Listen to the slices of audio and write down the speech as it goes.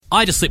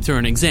I just slipped through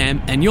an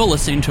exam, and you're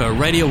listening to a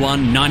Radio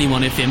 1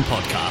 91 FM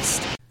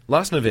podcast.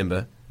 Last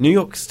November, New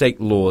York state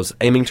laws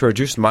aiming to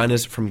reduce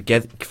minors from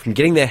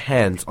getting their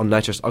hands on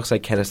nitrous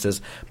oxide canisters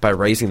by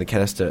raising the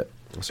canister...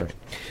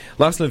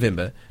 Last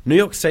November, New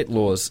York state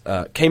laws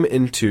came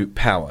into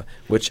power,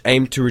 which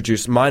aimed to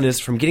reduce minors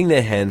from getting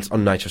their hands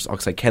on nitrous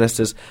oxide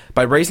canisters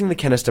by raising the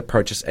canister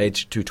purchase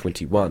age to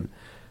 21.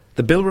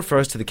 The bill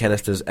refers to the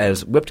canisters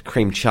as whipped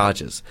cream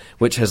charges,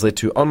 which has led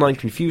to online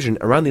confusion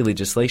around the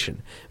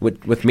legislation,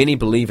 with many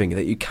believing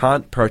that you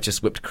can't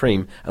purchase whipped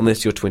cream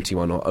unless you're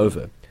 21 or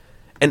over.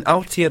 In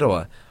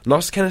Aotearoa,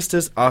 NOS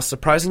canisters are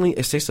surprisingly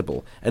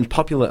accessible and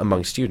popular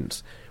among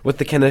students, with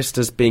the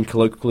canisters being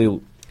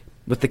colloquially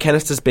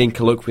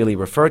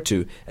referred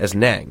to as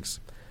nangs.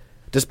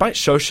 Despite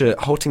Shosha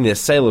halting their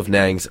sale of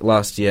nangs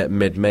last year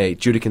mid-May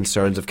due to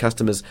concerns of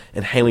customers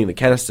inhaling the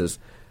canisters,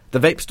 the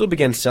vape store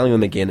began selling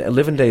them again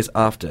 11 days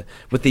after,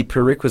 with the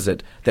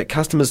prerequisite that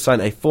customers sign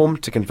a form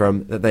to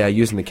confirm that they are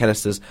using the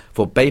canisters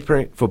for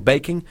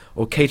baking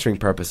or catering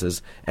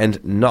purposes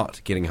and not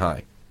getting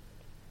high.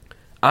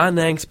 Are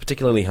nangs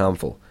particularly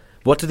harmful?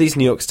 What do these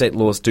New York state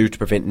laws do to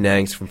prevent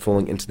nangs from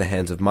falling into the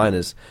hands of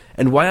minors?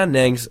 And why are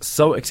nangs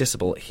so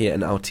accessible here in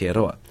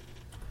Aotearoa?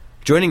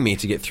 Joining me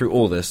to get through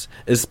all this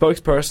is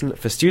spokesperson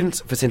for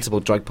Students for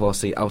Sensible Drug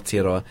Policy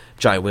Aotearoa,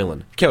 Jai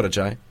Whelan. Kia ora,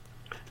 Jai.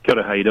 Kia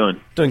ora, how you doing?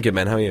 Doing good,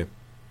 man. How are you?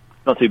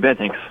 Not too bad,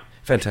 thanks.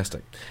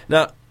 Fantastic.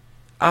 Now,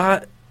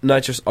 is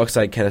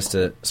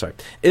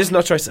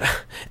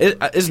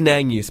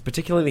nang use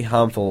particularly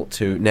harmful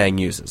to nang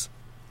users?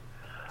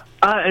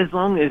 As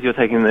long as you're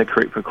taking the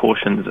correct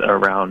precautions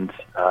around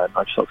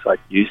nitrous oxide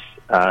use,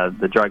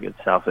 the drug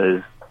itself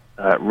is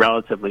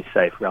relatively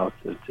safe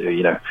relative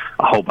to,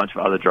 a whole bunch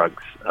of other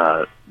drugs,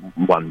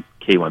 one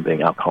key one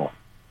being alcohol.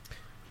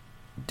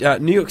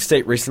 New York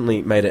State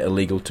recently made it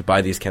illegal to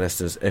buy these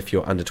canisters if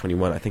you're under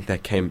 21. I think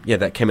that came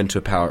into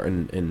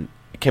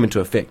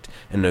effect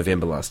in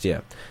November last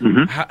year.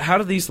 Mm-hmm. How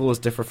do these laws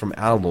differ from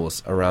our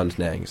laws around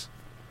nangs?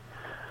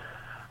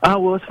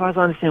 Well, as far as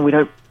I understand, we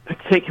don't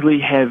particularly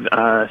have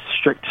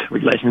strict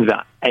regulations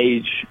about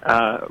age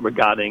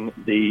regarding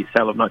the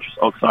sale of nitrous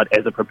oxide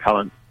as a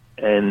propellant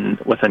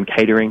within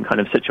catering kind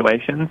of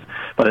situations,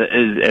 but it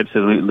is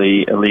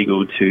absolutely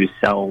illegal to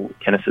sell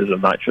canisters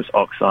of nitrous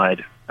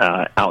oxide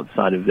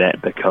outside of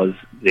that, because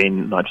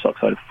then nitrous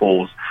oxide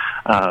falls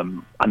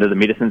under the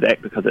Medicines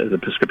Act, because it is a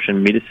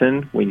prescription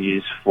medicine when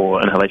used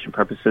for inhalation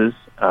purposes,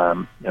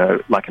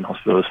 like in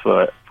hospitals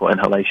for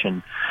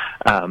inhalation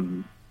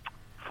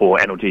for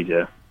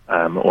analgesia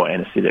or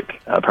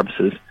anesthetic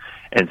purposes.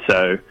 And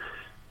so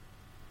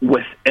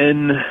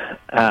within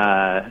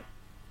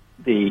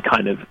the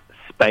kind of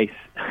space,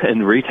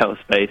 in retail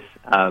space,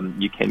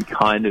 you can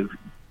kind of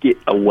get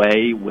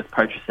away with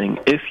purchasing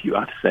if you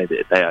are to say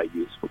that they are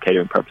used for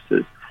catering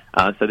purposes.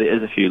 So there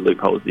is a few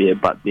loopholes there,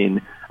 but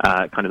then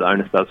kind of the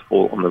onus does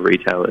fall on the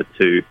retailer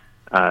to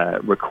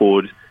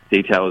record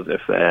details if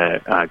they're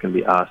going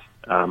to be asked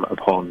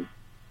upon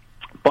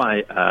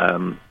by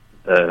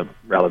the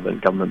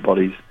relevant government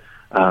bodies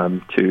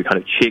to kind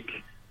of check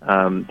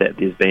that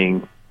there's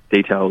being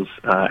details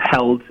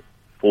held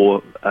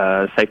for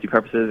safety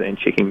purposes, and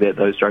checking that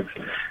those drugs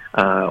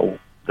or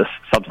the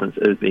substance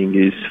is being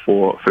used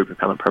for food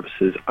propellant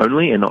purposes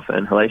only and not for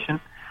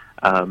inhalation.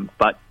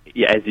 But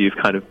yeah, as you've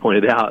kind of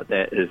pointed out,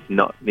 that has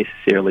not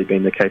necessarily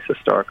been the case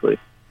historically.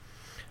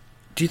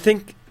 Do you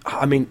think,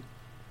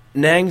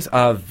 nangs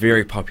are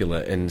very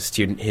popular in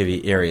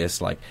student-heavy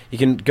areas. Like, you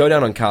can go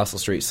down on Castle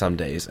Street some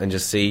days and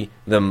just see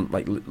them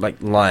like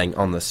lying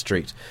on the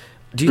street.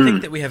 Do you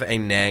think that we have a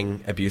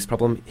nang abuse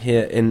problem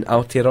here in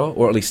Aotearoa,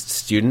 or at least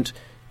student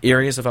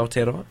areas of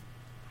Aotearoa?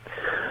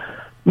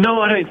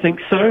 No, I don't think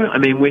so.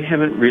 We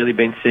haven't really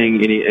been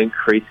seeing any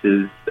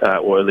increases,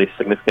 or at least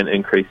significant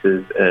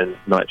increases in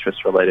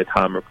nitrous-related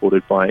harm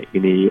reported by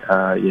any,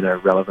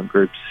 relevant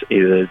groups,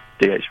 either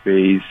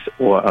DHBs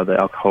or other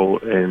alcohol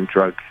and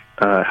drug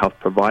health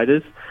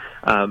providers.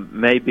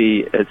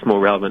 Maybe it's more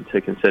relevant to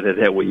consider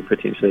that we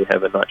potentially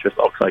have a nitrous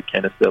oxide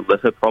canister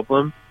litter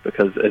problem,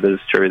 because it is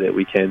true that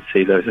we can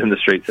see those in the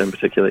streets in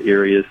particular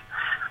areas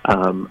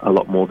a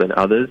lot more than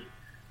others.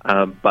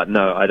 But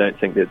no, I don't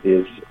think that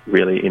there's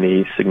really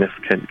any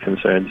significant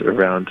concerns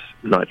around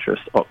nitrous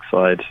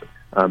oxide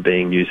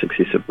being used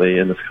excessively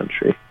in this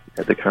country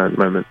at the current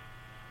moment.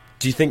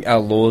 Do you think our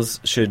laws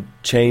should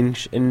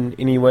change in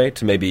any way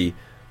to maybe,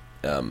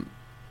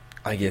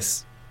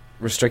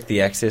 restrict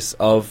the access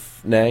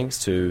of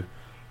nangs to,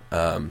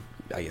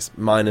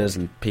 minors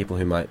and people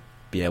who might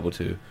be able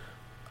to...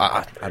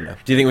 I don't know.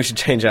 Do you think we should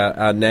change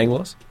our nang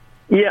laws?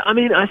 Yeah,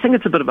 I think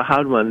it's a bit of a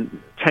hard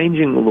one.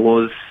 Changing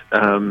laws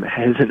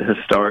hasn't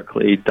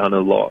historically done a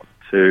lot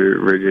to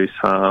reduce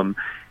harm,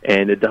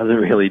 and it doesn't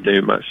really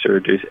do much to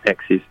reduce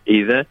access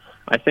either.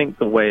 I think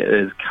the way it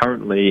is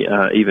currently,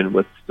 even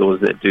with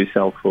stores that do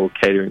sell for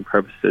catering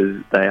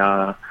purposes, they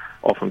are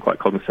often quite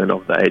cognizant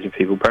of the age of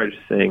people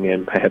purchasing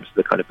and perhaps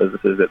the kind of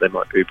businesses that they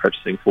might be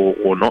purchasing for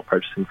or not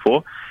purchasing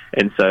for.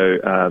 And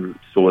so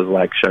stores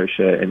like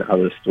Shosha and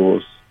other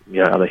stores,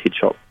 other head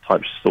shop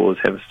type stores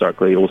have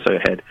historically also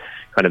had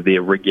kind of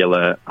their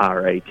regular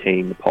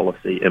R18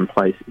 policy in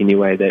place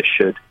anyway that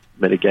should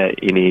mitigate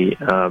any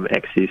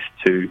access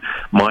to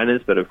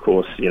minors. But of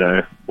course,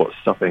 what's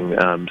stopping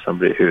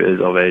somebody who is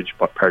of age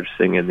by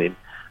purchasing and then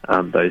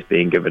those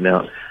being given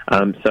out?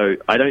 So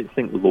I don't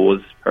think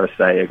laws per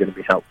se are going to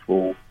be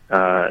helpful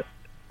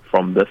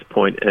from this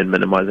point in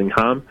minimising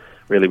harm.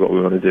 Really what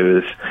we want to do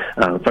is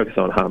focus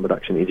on harm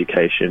reduction,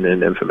 education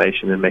and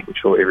information, and making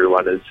sure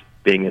everyone is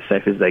being as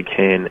safe as they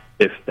can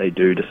if they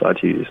do decide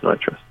to use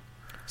nitrous.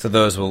 So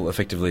those will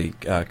effectively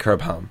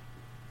curb harm?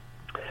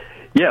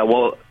 Yeah,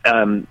 well,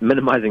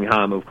 minimising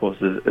harm, of course,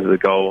 is the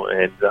goal,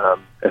 and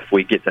if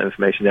we get the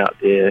information out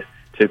there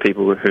to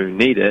people who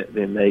need it,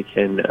 then they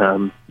can,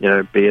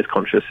 be as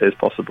conscious as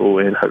possible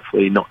and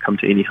hopefully not come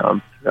to any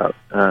harm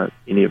throughout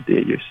any of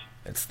their use.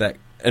 It's that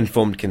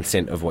informed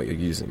consent of what you're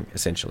using,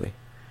 essentially.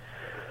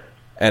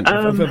 And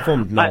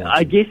informed knowledge.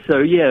 I guess so,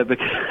 yeah,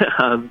 because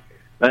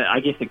I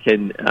guess it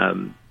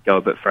can go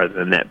a bit further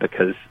than that,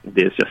 because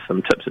there's just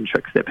some tips and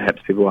tricks that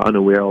perhaps people are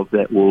unaware of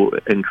that will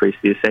increase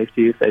their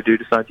safety if they do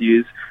decide to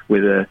use,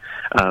 whether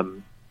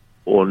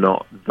or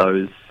not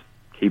those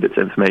key bits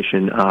of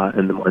information are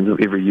in the minds of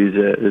every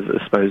user is,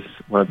 I suppose,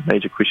 one of the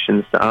major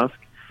questions to ask.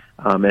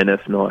 And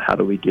if not, how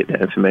do we get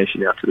that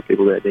information out to the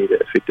people that need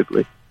it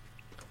effectively?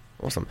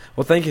 Awesome.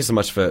 Well, thank you so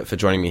much for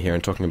joining me here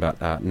and talking about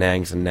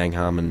NANGs and NANG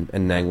harm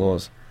and NANG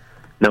laws.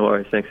 No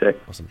worries. Thanks, Zac.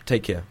 Awesome.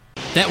 Take care.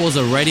 That was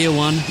a Radio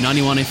 1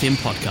 91 FM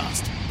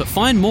podcast, but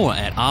find more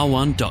at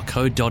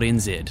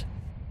r1.co.nz.